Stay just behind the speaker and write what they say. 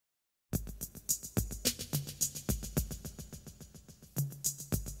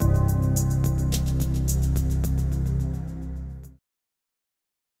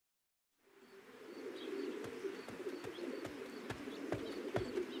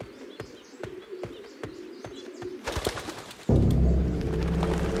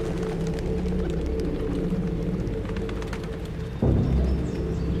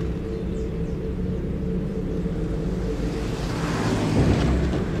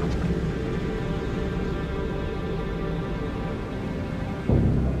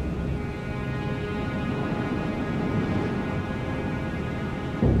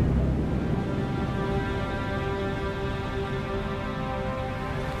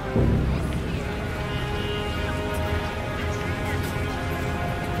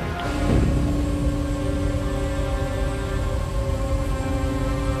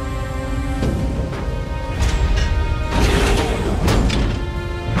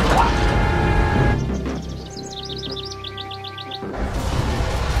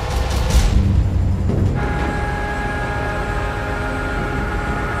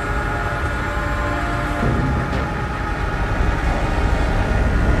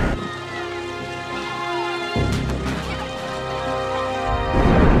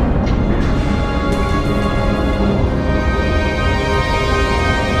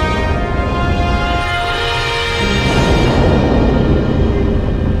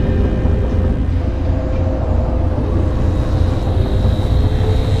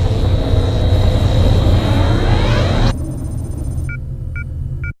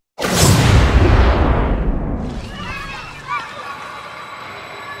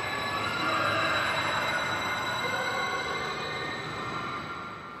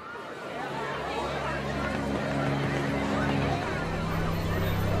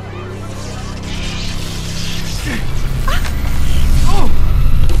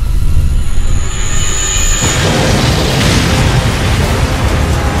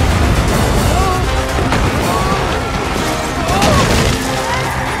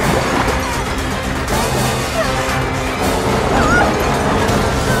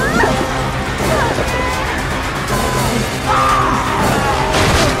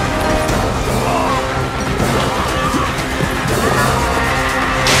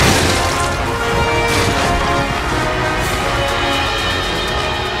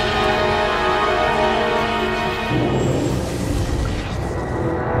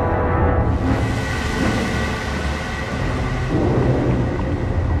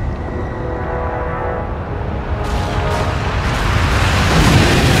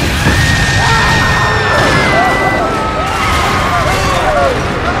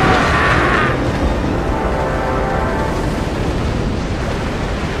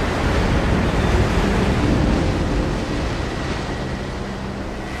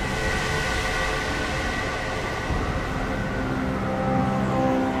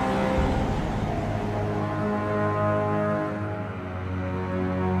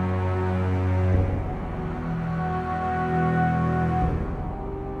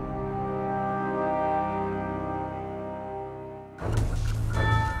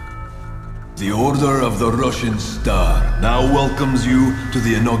The Order of the Russian Star now welcomes you to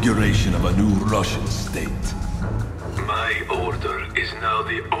the inauguration of a new Russian state. My order is now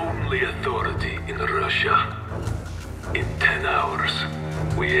the only authority in Russia. In 10 hours,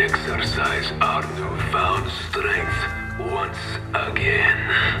 we exercise our newfound strength once again.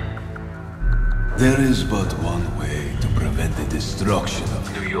 There is but one way to prevent the destruction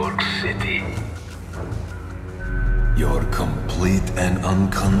of New York City. Your complete and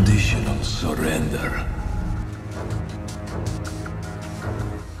unconditional surrender.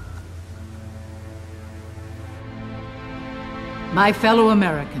 My fellow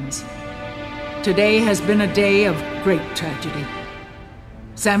Americans, today has been a day of great tragedy.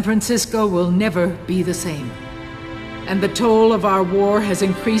 San Francisco will never be the same, and the toll of our war has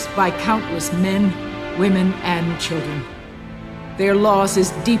increased by countless men, women, and children. Their loss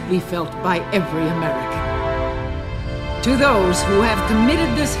is deeply felt by every American. To those who have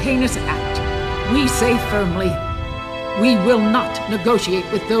committed this heinous act, we say firmly, we will not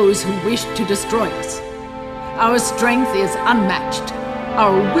negotiate with those who wish to destroy us. Our strength is unmatched,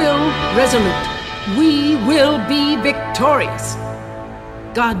 our will resolute. We will be victorious.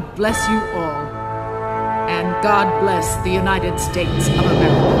 God bless you all, and God bless the United States of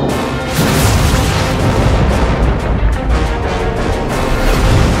America.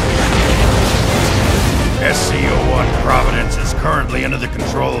 SCO-1 Providence is currently under the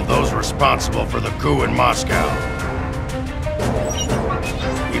control of those responsible for the coup in Moscow.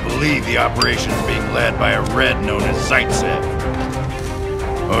 We believe the operation is being led by a Red known as Zaitsev.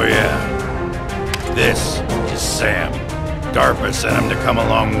 Oh yeah, this is Sam. DARPA sent him to come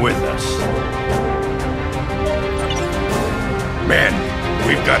along with us. Men,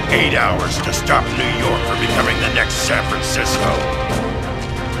 we've got 8 hours to stop New York from becoming the next San Francisco.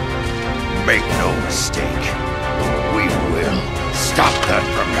 Make no mistake, we will stop that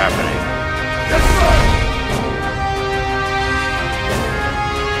from happening. Yes, sir!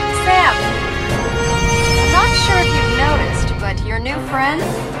 Sam! I'm not sure if you've noticed, but your new friends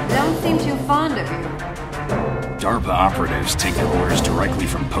don't seem too fond of you. DARPA operatives take their orders directly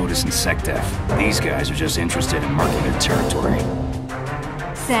from POTUS and SecDef. These guys are just interested in marking their territory.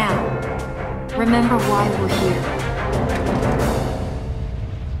 Sam, remember why we're here.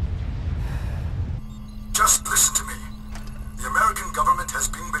 Just listen to me. The American government has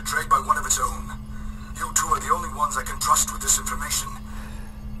been betrayed by one of its own. You two are the only ones I can trust with this information.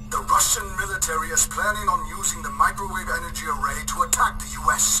 The Russian military is planning on using the microwave energy array to attack the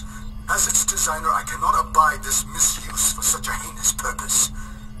US. As its designer, I cannot abide this misuse for such a heinous purpose.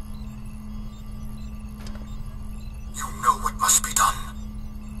 You know what must be done.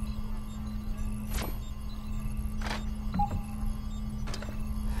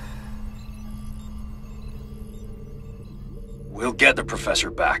 We'll get the professor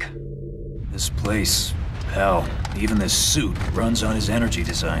back. This place, hell, even this suit runs on his energy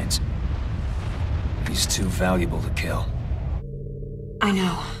designs. He's too valuable to kill. I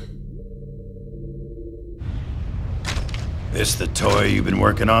know. This the toy you've been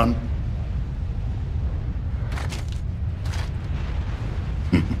working on?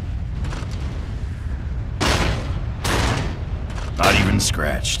 Not even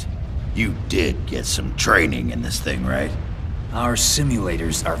scratched. You did get some training in this thing, right? Our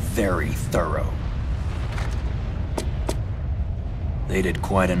simulators are very thorough. They did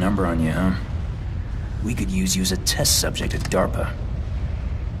quite a number on you, huh? We could use you as a test subject at DARPA.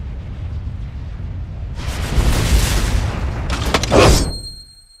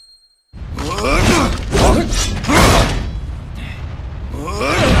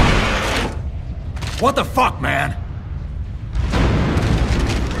 What the fuck, man?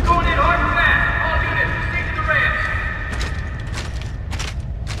 We're going in hard and fast. All units, proceed to the ramps.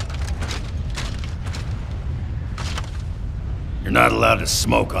 You're not allowed to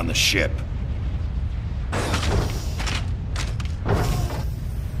smoke on the ship.